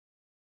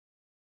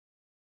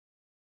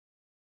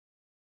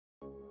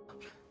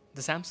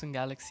The Samsung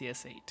Galaxy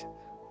S8.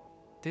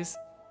 This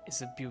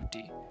is a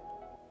beauty.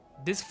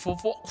 This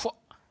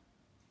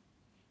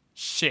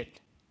Shit.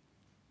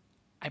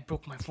 I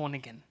broke my phone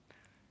again.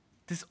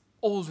 This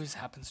always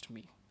happens to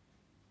me.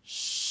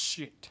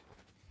 Shit.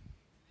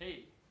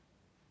 Hey,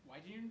 why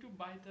didn't you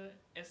buy the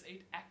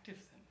S8 Active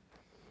then?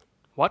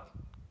 What?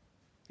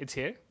 It's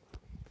here?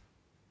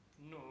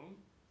 No,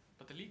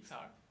 but the leaks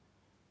are.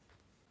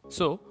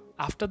 So,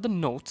 after the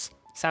Notes,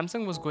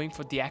 Samsung was going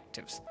for the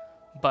Actives,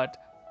 but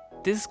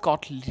this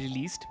got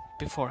released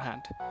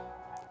beforehand.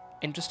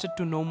 Interested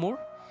to know more?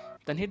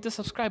 Then hit the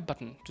subscribe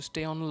button to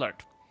stay on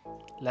alert.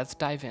 Let's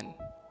dive in.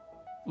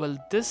 Well,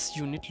 this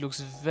unit looks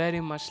very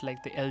much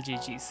like the LG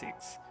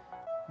G6.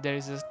 There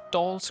is a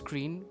tall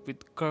screen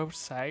with curved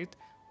sides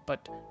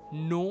but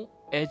no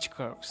edge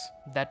curves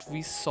that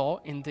we saw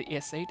in the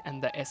S8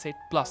 and the S8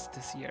 Plus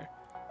this year.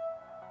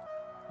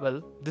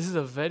 Well, this is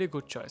a very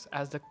good choice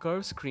as the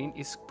curved screen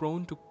is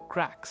prone to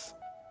cracks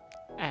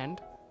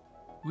and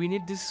we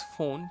need this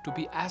phone to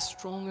be as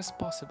strong as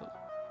possible.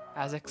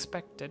 As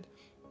expected,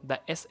 the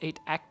S8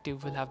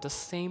 Active will have the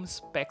same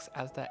specs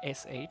as the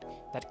S8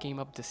 that came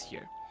up this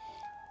year.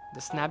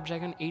 The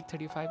Snapdragon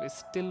 835 is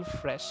still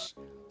fresh,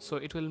 so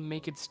it will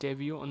make its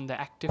debut on the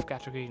active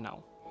category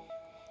now.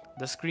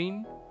 The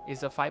screen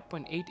is a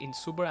 5.8-inch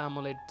Super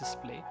AMOLED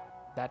display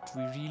that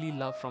we really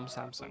love from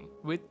Samsung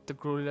with the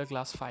Gorilla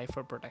Glass 5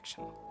 for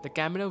protection. The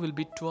camera will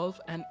be 12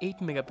 and 8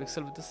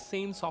 megapixel with the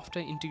same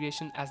software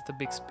integration as the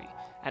Bixby,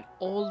 and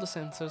all the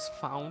sensors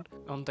found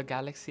on the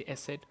Galaxy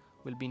S8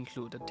 will be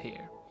included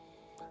here.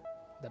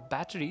 The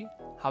battery,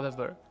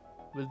 however,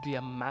 will be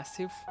a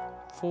massive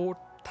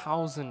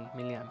 4000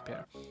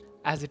 mAh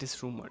as it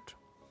is rumored.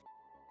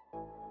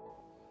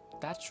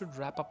 That should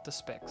wrap up the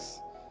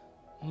specs.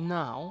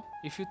 Now,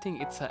 if you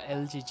think it's a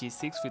LG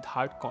G6 with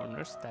hard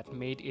corners that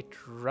made it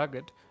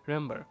rugged,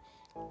 remember,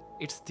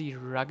 it's the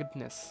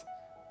ruggedness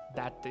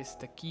that is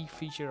the key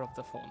feature of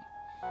the phone.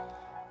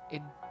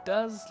 It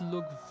does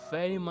look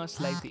very much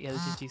like the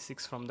LG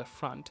G6 from the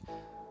front,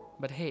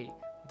 but hey,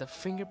 the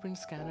fingerprint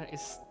scanner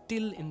is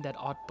still in that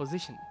odd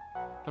position.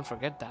 Don't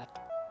forget that.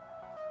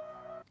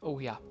 Oh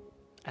yeah,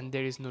 and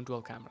there is no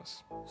dual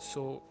cameras.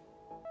 So,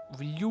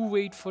 will you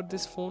wait for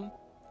this phone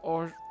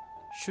or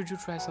should you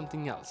try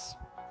something else?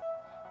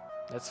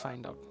 Let's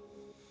find out.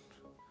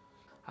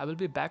 I will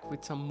be back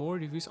with some more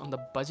reviews on the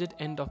budget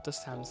end of the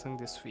Samsung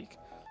this week.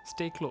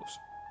 Stay close.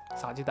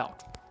 Sajid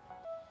out.